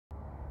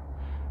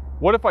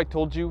What if I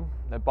told you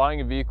that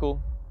buying a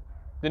vehicle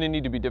didn't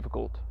need to be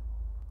difficult?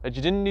 That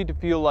you didn't need to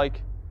feel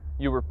like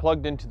you were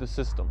plugged into the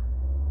system?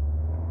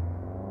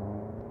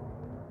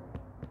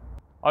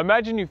 I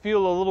imagine you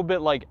feel a little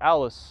bit like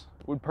Alice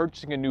when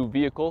purchasing a new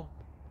vehicle,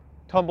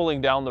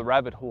 tumbling down the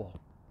rabbit hole.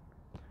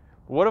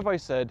 But what if I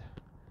said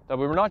that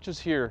we were not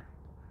just here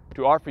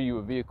to offer you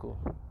a vehicle?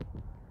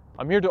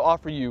 I'm here to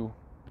offer you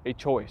a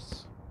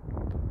choice.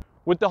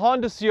 With the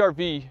Honda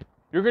CRV,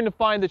 you're going to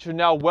find that you're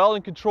now well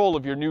in control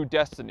of your new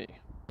destiny.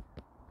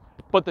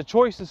 But the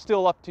choice is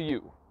still up to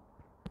you.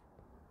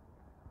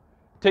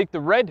 Take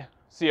the red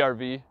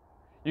CRV,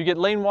 you get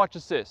lane watch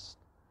assist,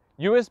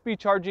 USB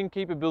charging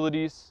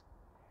capabilities,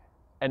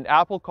 and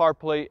Apple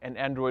CarPlay and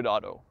Android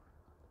Auto.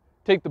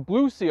 Take the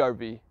blue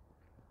CRV,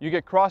 you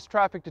get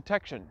cross-traffic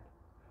detection,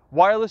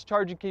 wireless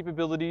charging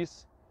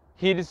capabilities,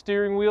 heated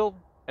steering wheel,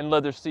 and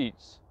leather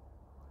seats.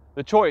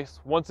 The choice,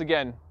 once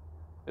again,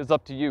 is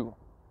up to you.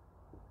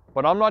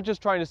 But I'm not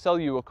just trying to sell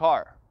you a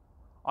car.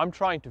 I'm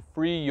trying to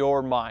free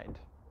your mind.